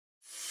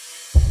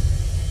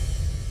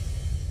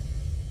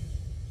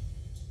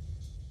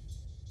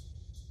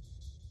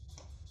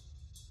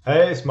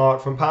Hey, it's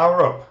Mark from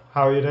PowerUp.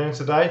 How are you doing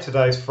today?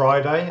 Today's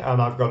Friday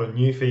and I've got a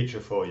new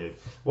feature for you.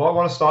 What I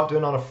want to start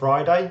doing on a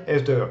Friday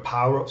is do a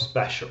PowerUp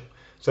Special.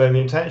 So the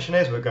intention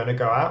is we're going to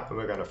go out and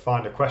we're going to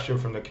find a question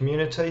from the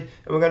community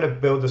and we're going to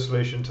build the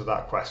solution to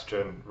that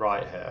question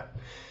right here.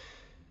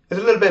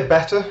 It's a little bit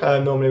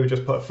better. Normally we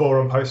just put a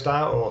forum post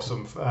out or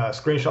some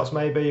screenshots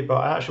maybe, but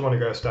I actually want to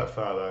go a step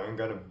further and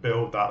going to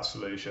build that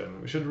solution,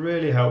 which should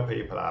really help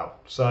people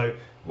out. So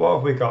what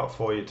have we got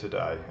for you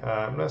today?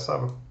 Let's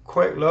have a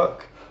quick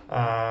look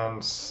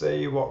and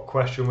see what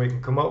question we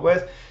can come up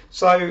with.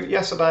 So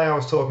yesterday I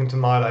was talking to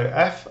Milo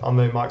F on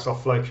the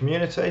Microsoft Flow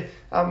community,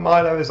 and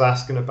Milo is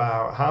asking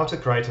about how to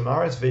create an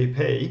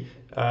RSVP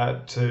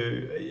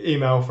to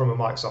email from a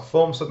Microsoft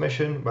form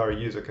submission where a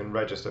user can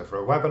register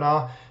for a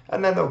webinar,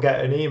 and then they'll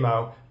get an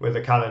email with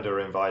a calendar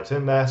invite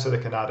in there so they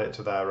can add it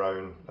to their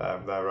own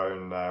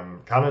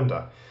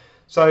calendar.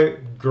 So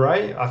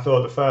great! I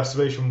thought the first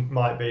solution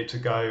might be to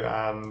go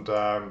and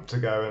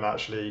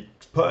actually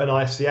put an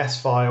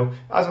ICS file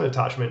as an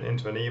attachment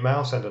into an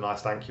email, send a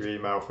nice thank you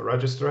email for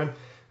registering.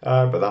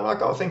 But then I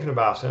got thinking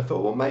about it and I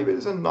thought, well, maybe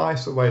there's a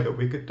nicer way that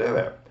we could do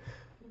it.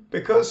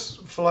 Because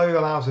Flow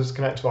allows us to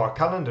connect to our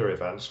calendar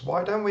events,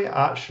 why don't we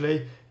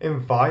actually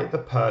invite the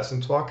person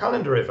to our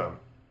calendar event?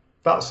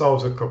 That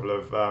solves a couple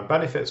of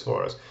benefits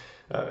for us.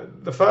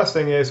 The first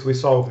thing is we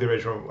solve the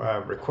original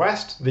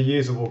request. The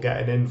user will get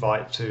an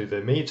invite to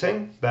the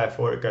meeting,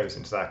 therefore it goes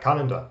into their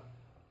calendar.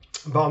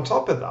 But on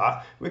top of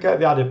that, we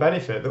get the added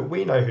benefit that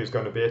we know who's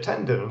going to be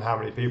attending and how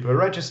many people are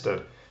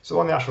registered. So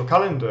on the actual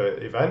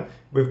calendar event,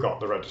 we've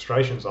got the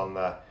registrations on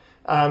there.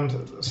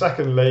 And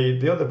secondly,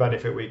 the other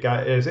benefit we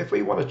get is if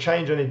we want to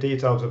change any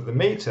details of the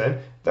meeting,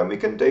 then we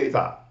can do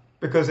that.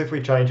 Because if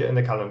we change it in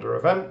the calendar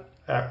event,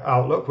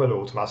 Outlook will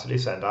automatically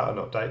send out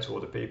an update to all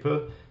the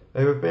people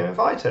who have been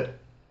invited.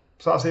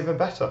 So that's even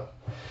better.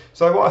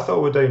 So what I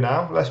thought we'd do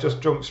now, let's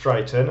just jump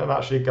straight in and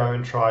actually go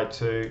and try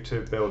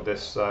to build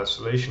this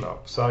solution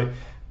up. So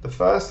the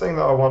first thing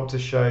that I want to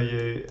show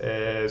you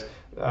is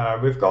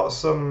we've got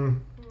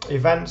some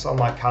events on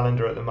my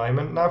calendar at the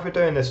moment. Now if we're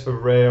doing this for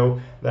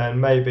real, then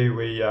maybe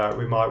we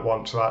might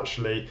want to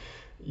actually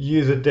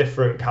use a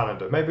different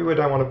calendar. Maybe we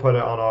don't want to put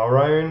it on our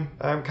own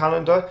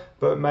calendar,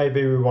 but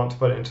maybe we want to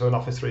put it into an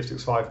Office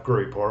 365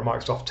 group or a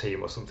Microsoft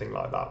team or something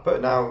like that.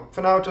 But now, for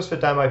now, just for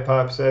demo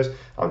purposes,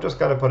 I'm just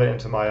going to put it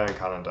into my own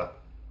calendar.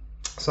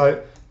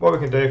 So what we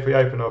can do, if we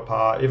open up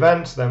our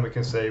events, then we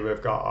can see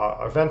we've got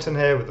our event in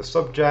here with the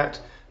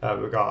subject,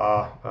 we've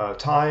got our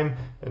time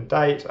and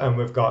date, and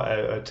we've got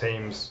a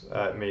Teams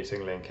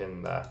meeting link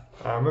in there.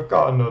 And we've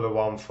got another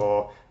one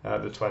for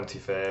the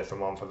 25th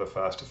and one for the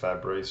 1st of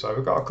February. So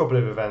we've got a couple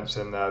of events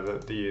in there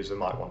that the user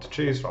might want to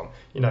choose from.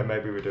 You know,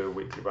 maybe we do a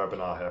weekly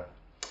webinar here.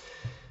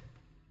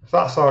 So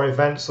that's our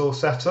events all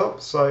set up.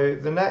 So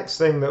the next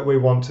thing that we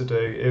want to do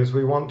is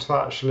we want to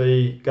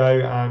actually go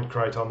and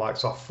create our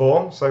Microsoft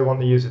form. So we want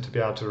the user to be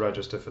able to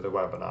register for the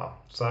webinar.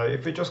 So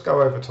if we just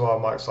go over to our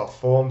Microsoft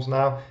Forms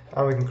now,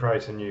 and we can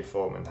create a new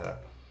form in here.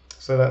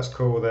 So let's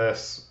call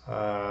this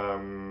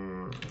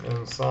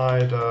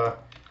Insider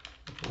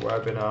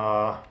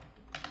Webinar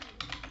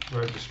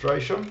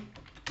Registration.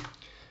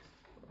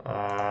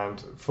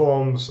 And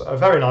forms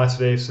very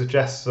nicely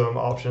suggest some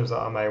options that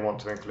I may want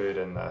to include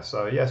in there.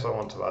 So yes, I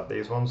want to add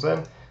these ones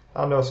in,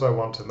 and also I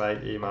want to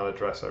make email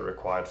address a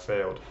required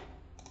field.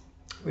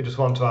 We just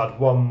want to add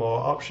one more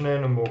option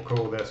in, and we'll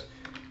call this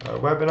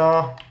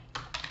webinar.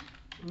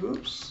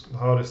 Oops, the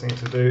hardest thing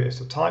to do is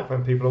to type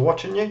when people are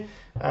watching you.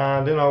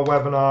 And in our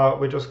webinar,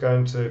 we're just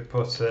going to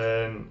put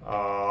in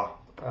our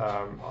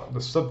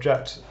the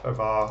subject of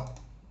our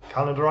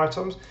calendar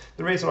items.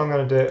 The reason I'm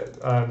going to do it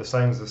the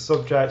same as the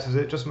subject is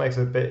it just makes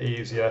it a bit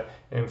easier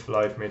in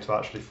Flow for me to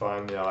actually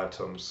find the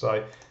items.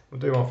 So we'll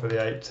do one for the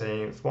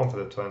 18th, one for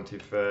the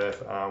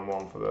 25th, and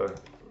one for the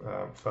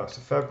 1st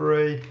of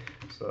February.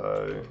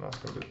 So that's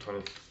going to be the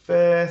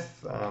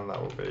 25th, and that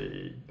will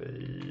be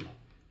the...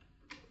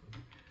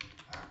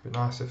 It'd be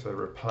nice if they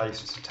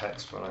replaced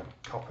text when I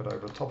copied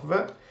over the top of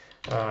it.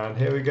 And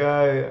here we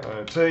go,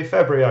 to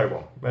February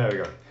 01. There we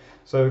go.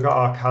 So we've got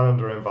our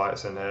calendar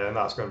invites in here, and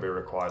that's going to be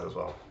required as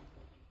well.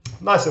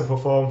 Nice simple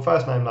form,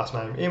 first name, last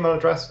name, email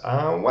address,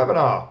 and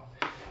webinar.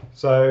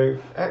 So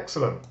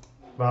excellent,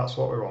 that's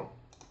what we want.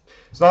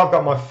 So now I've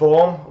got my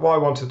form. What I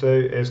want to do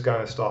is go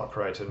and start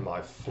creating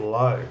my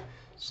flow.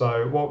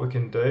 So what we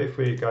can do, if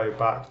we go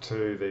back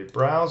to the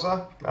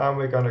browser, and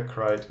we're going to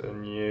create a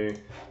new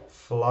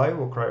flow,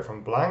 we'll create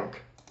from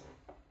blank.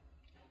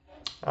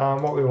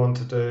 And what we want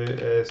to do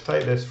is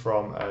take this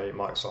from a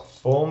Microsoft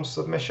Forms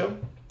submission.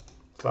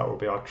 So that will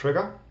be our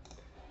trigger.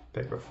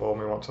 Pick the form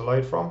we want to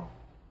load from.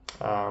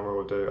 And we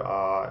will do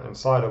our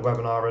Insider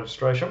Webinar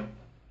registration.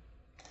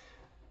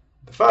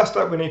 The first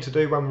step we need to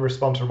do when we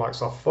respond to a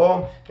Microsoft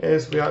form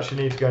is we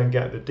actually need to go and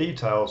get the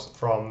details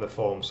from the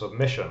form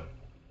submission.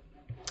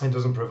 It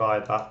doesn't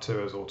provide that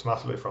to us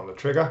automatically from the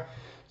trigger.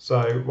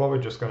 So what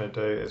we're just going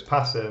to do is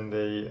pass in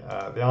the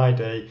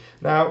ID.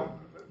 Now,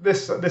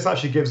 this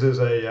actually gives us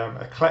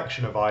a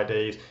collection of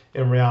IDs.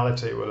 In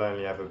reality, it will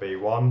only ever be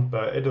one,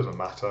 but it doesn't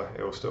matter.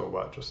 It will still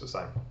work just the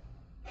same.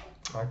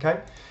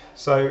 Okay,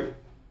 so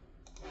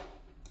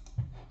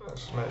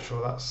let's make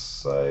sure that's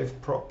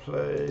saved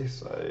properly.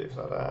 Save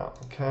that out.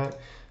 Okay.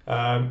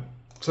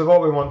 So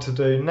what we want to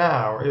do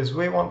now is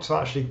we want to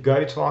actually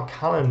go to our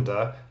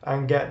calendar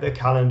and get the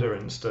calendar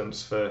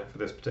instance for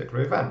this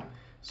particular event.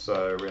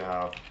 So we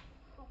have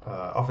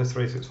Office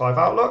 365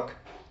 Outlook.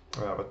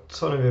 We have a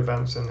ton of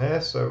events in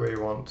here, so we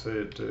want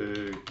to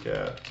do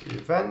get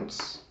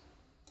events.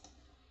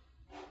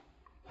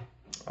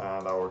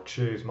 And I will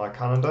choose my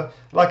calendar.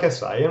 Like I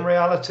say, in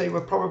reality,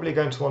 we're probably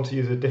going to want to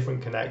use a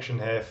different connection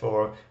here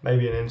for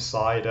maybe an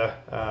insider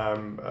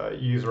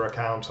user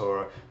account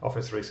or an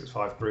Office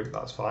 365 group,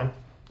 that's fine.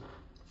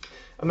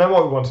 And then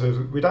what we want to do is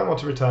we don't want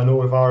to return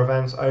all of our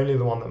events, only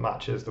the one that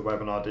matches the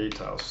webinar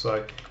details.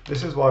 So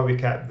this is why we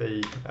kept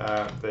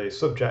the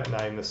subject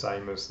name the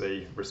same as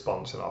the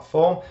response in our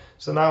form.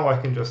 So now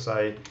I can just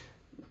say,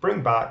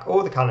 bring back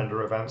all the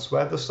calendar events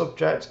where the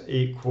subject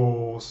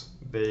equals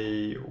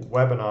the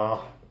webinar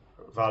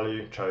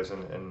value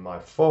chosen in my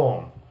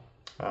form.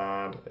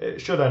 And it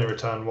should only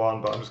return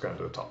one, but I'm just going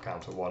to do a top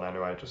count of one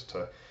anyway, just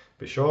to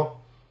be sure.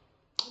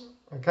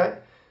 Okay,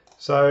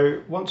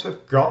 so once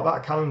we've got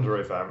that calendar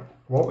event,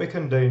 what we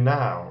can do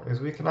now is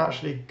we can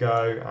actually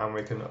go and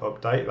we can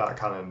update that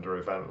calendar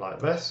event like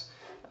this.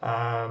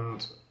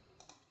 And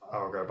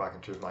I'll go back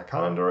and choose my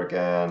calendar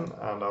again,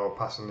 and I'll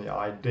pass in the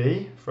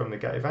ID from the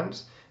get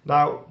events.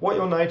 Now, what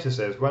you'll notice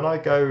is when I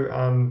go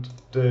and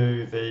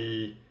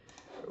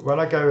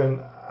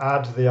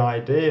add the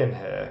ID in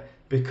here,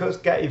 because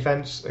get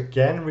events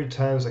again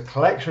returns a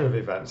collection of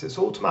events, it's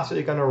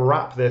automatically going to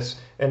wrap this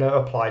in a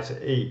apply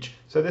to each.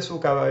 So this will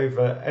go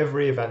over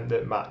every event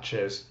that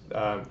matches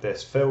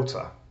this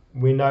filter.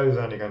 We know there's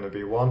only going to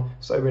be one,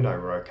 so we know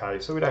we're okay.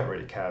 So we don't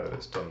really care that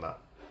it's done that.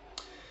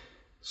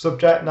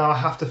 Subject, now I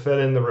have to fill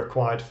in the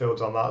required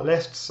fields on that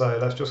list. So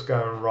let's just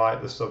go and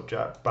write the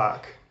subject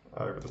back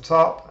over the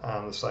top,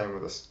 and the same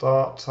with the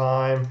start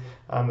time,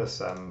 and the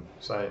same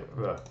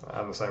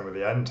with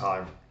the end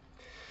time.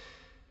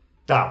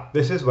 Now,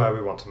 this is where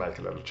we want to make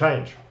a little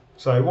change.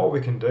 So what we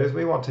can do is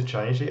we want to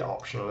change the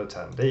optional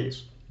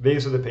attendees.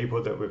 These are the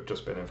people that we've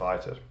just been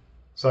invited.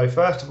 So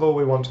first of all,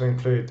 we want to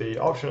include the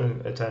optional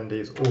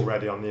attendees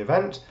already on the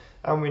event,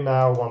 and we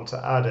now want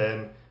to add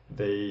in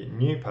the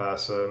new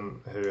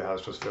person who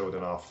has just filled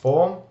in our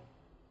form.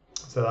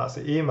 So that's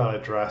the email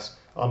address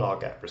on our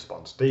get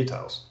response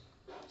details.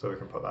 So we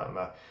can put that in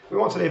there. We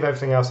want to leave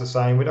everything else the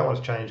same. We don't want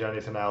to change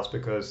anything else,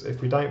 because if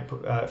we don't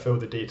fill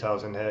the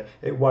details in here,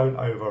 it won't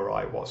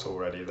overwrite what's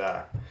already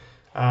there.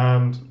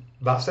 And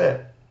that's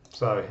it.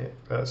 So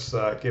let's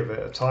give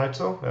it a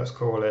title. Let's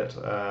call it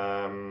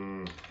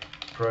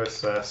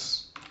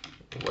Process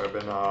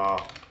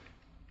Webinar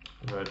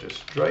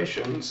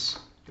Registrations.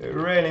 It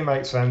really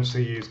makes sense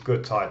to use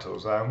good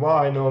titles. And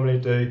what I normally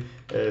do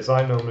is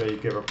I normally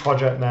give a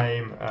project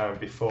name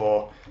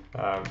before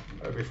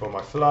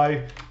my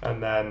flow,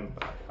 and then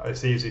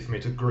it's easy for me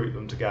to group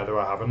them together.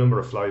 I have a number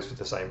of flows for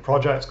the same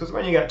projects, because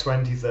when you get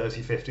 20,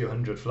 30, 50,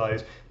 100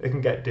 flows, it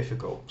can get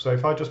difficult. So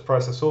if I just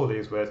process all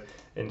these with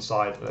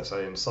inside, let's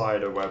say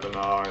insider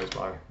webinar is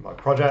my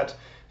project,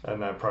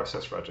 and then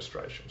process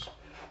registrations.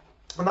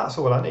 And that's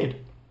all I need.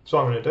 So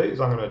what I'm going to do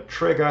is I'm going to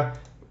trigger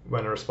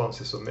when a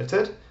response is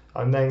submitted.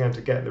 I'm then going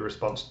to get the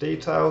response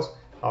details.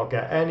 I'll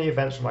get any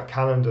events from my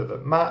calendar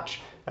that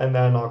match, and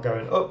then I'll go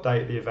and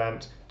update the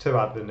event to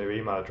add the new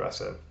email address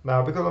in.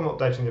 Now, because I'm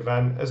updating the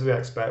event, as we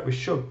expect, we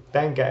should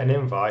then get an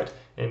invite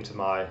into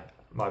my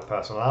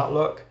personal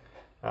Outlook.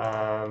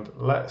 And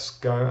let's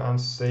go and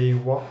see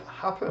what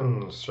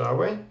happens, shall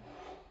we?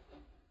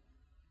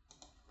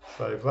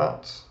 Save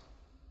that.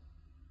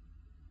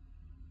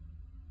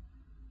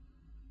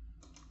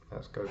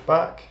 Let's go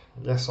back.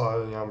 Yes, I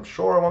am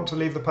sure I want to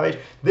leave the page.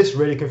 This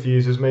really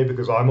confuses me,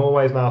 because I'm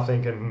always now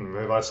thinking,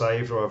 have I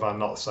saved or have I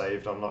not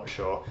saved? I'm not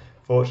sure.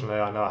 Fortunately,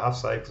 I know I have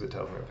saved because it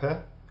tells me up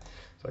here.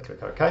 So I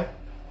click OK.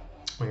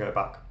 We go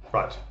back.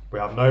 Right, we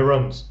have no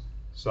runs.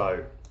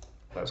 So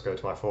let's go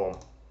to my form.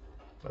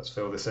 Let's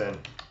fill this in.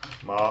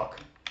 Mark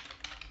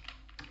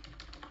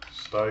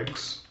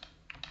Stokes.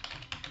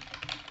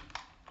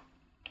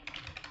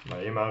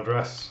 My email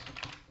address.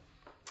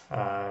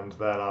 And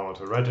then I want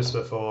to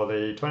register for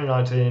the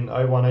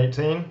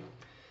 2019-01-18.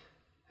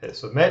 Hit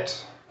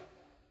submit.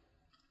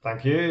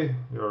 Thank you,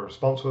 your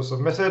response was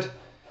submitted.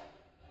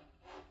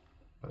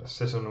 Let's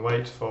sit and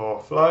wait for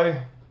flow.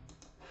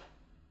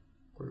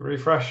 Quick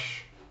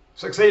refresh.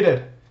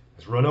 Succeeded.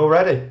 It's run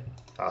already.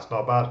 That's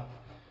not bad.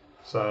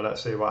 So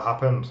let's see what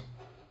happened.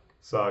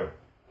 So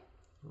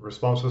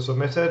response was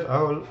submitted.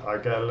 Oh, I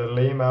get a little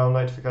email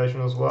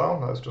notification as well.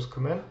 That's just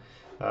come in.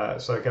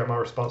 So get my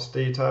response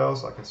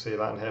details. I can see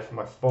that in here for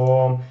my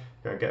form.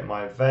 Go and get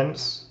my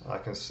events. I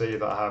can see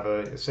that I have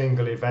a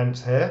single event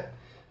here,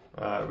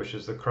 which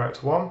is the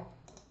correct one.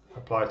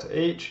 Apply to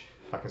each.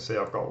 I can see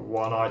I've got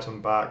one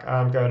item back,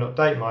 and go and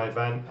update my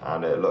event,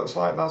 and it looks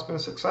like that's been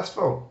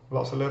successful.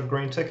 Lots of little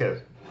green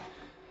tickets.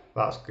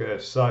 That's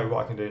good. So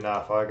what I can do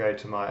now, if I go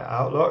to my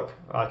Outlook,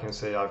 I can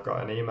see I've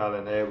got an email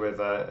in here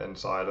with an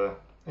insider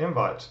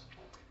invite.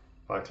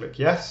 If I click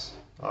yes,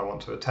 I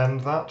want to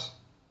attend that.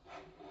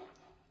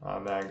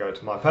 And then go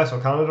to my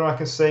personal calendar, I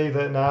can see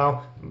that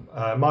now,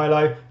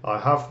 Milo, I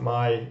have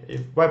my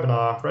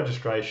webinar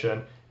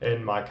registration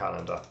in my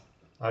calendar.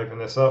 Open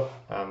this up,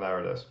 and there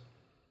it is.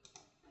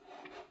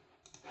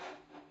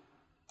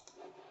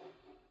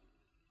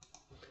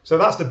 So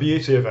that's the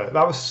beauty of it.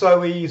 That was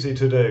so easy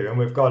to do, and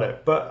we've got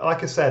it. But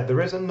like I said,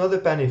 there is another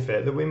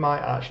benefit that we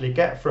might actually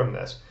get from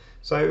this.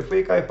 So if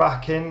we go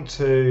back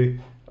into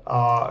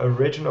our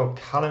original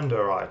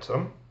calendar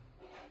item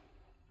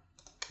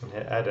and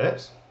hit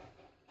edit,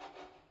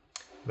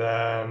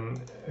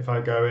 then if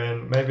I go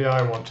in, maybe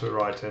I want to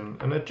write in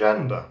an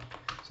agenda.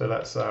 So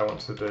let's say I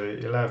want to do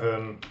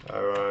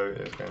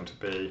 11:00 is going to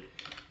be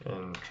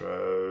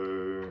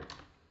introduction.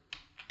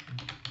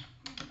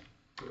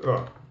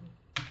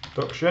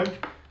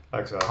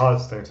 Like I said, the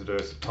hardest thing to do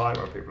is to type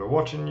when people are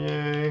watching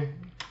you.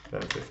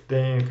 Then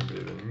 15 can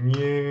be the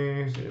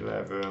news.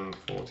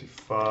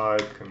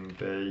 11:45 can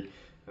be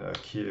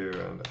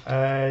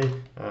Q&A,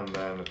 and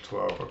then at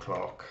 12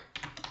 o'clock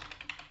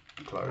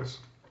close.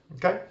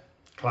 Okay,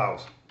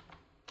 close.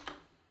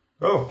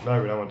 Oh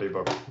no, we don't want to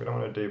debug. We don't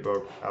want to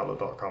debug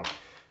Outlook.com.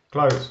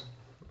 Close.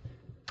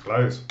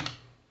 Close.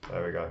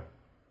 There we go.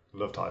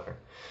 Love typing.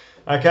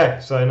 Okay,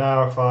 so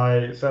now if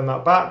I send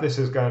that back, this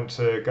is going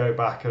to go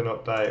back and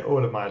update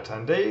all of my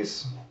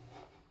attendees.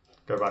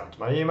 Go back into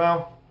my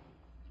email.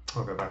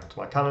 I'll go back into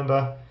my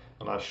calendar,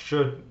 and I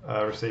should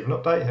receive an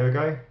update. Here we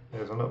go.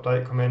 There's an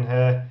update come in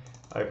here.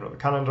 Open up the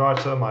calendar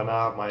item. I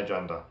now have my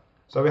agenda.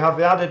 So we have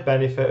the added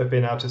benefit of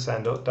being able to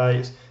send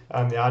updates,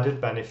 and the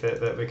added benefit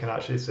that we can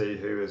actually see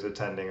who is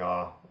attending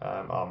our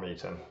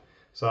meeting.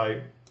 So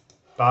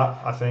that,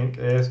 I think,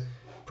 is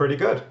pretty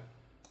good.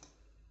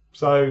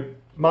 So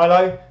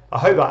Milo, I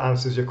hope that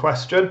answers your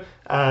question,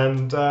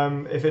 and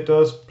if it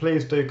does,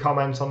 please do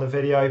comment on the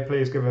video.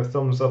 Please give it a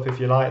thumbs up if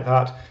you like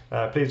that.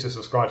 Please do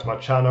subscribe to my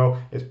channel.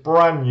 It's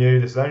brand new.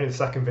 This is only the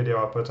second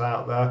video I put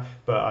out there,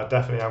 but I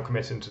definitely am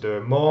committing to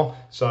doing more.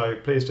 So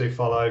please do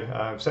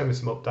follow. Send me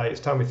some updates.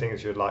 Tell me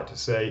things you'd like to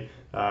see.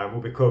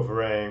 We'll be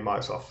covering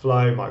Microsoft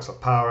Flow,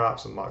 Microsoft Power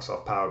Apps, and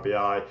Microsoft Power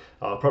BI.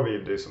 I'll probably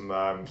even do some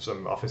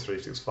Office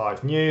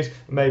 365 news,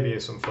 maybe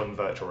some fun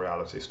virtual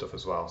reality stuff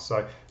as well.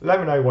 So let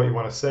me know what you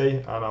want to see,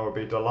 and I will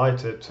be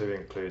delighted to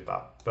include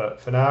that.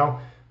 But for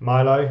now,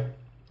 Milo,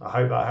 I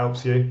hope that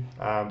helps you,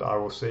 and I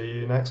will see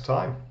you next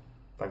time.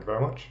 Thank you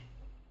very much.